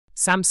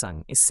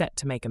Samsung is set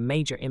to make a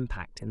major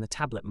impact in the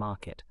tablet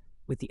market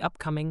with the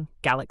upcoming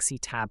Galaxy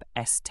Tab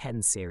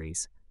S10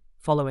 series,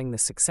 following the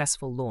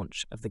successful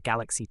launch of the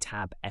Galaxy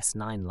Tab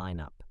S9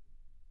 lineup.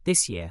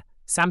 This year,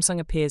 Samsung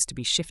appears to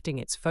be shifting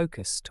its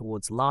focus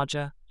towards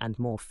larger and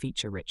more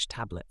feature-rich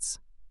tablets.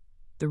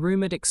 The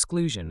rumored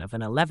exclusion of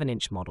an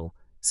 11-inch model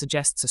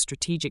suggests a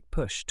strategic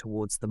push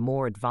towards the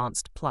more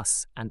advanced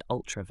Plus and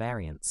Ultra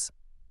variants.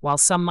 While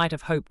some might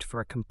have hoped for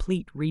a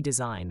complete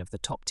redesign of the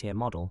top-tier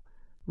model,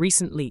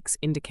 recent leaks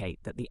indicate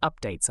that the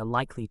updates are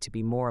likely to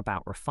be more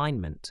about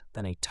refinement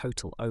than a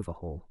total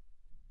overhaul.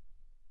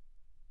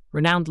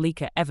 Renowned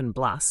leaker Evan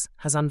Blass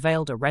has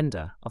unveiled a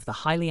render of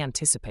the highly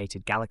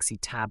anticipated Galaxy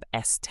Tab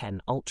S10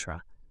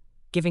 Ultra,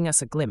 giving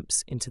us a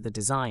glimpse into the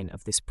design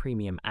of this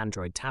premium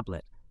Android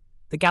tablet.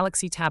 The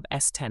Galaxy Tab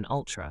S10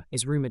 Ultra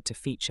is rumored to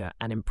feature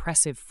an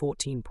impressive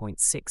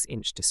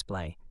 14.6-inch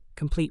display,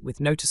 complete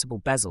with noticeable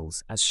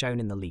bezels as shown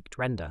in the leaked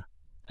render.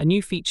 A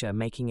new feature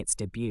making its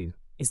debut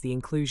is the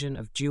inclusion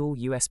of dual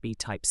USB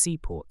Type-C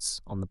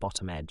ports on the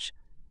bottom edge,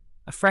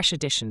 a fresh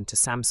addition to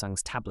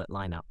Samsung's tablet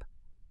lineup.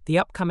 The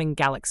upcoming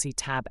Galaxy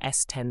Tab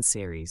S10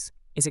 series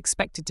is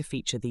expected to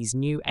feature these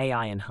new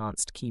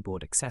AI-enhanced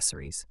keyboard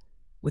accessories,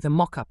 with a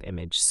mock-up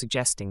image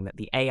suggesting that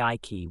the AI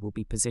key will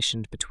be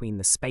positioned between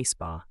the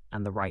spacebar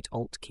and the right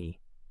Alt key.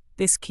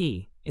 This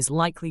key is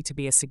likely to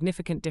be a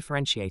significant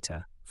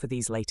differentiator for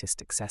these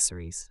latest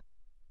accessories.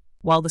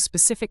 While the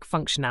specific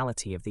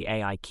functionality of the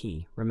AI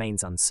key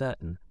remains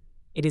uncertain,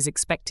 it is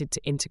expected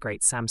to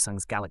integrate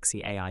Samsung's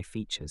Galaxy AI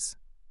features.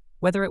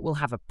 Whether it will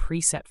have a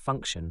preset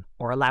function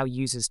or allow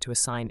users to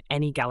assign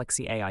any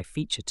Galaxy AI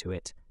feature to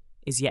it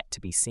is yet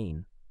to be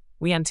seen.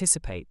 We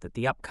anticipate that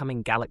the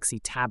upcoming Galaxy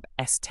Tab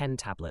S10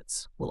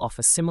 tablets will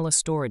offer similar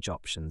storage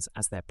options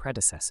as their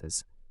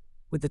predecessors,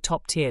 with the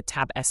top-tier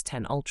Tab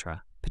S10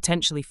 Ultra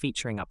potentially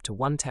featuring up to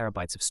 1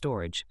 TB of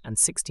storage and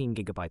 16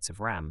 GB of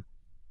RAM,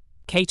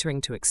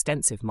 catering to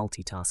extensive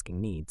multitasking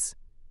needs.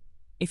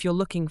 If you're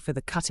looking for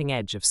the cutting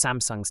edge of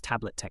Samsung's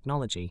tablet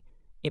technology,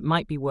 it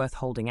might be worth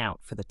holding out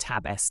for the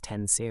Tab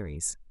S10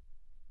 series.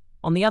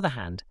 On the other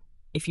hand,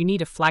 if you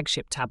need a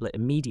flagship tablet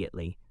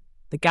immediately,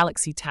 the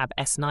Galaxy Tab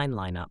S9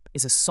 lineup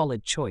is a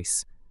solid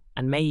choice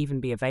and may even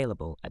be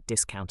available at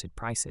discounted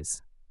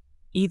prices.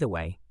 Either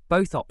way,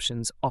 both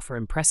options offer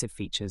impressive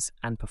features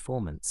and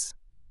performance.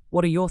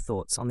 What are your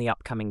thoughts on the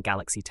upcoming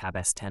Galaxy Tab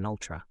S10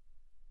 Ultra?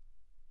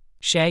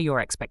 Share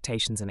your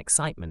expectations and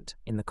excitement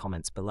in the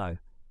comments below.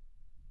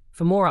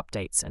 For more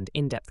updates and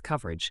in-depth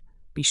coverage,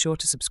 be sure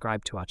to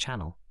subscribe to our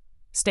channel.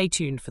 Stay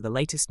tuned for the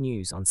latest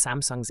news on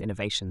Samsung's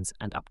innovations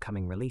and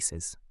upcoming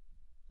releases.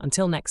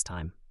 Until next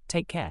time,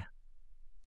 take care.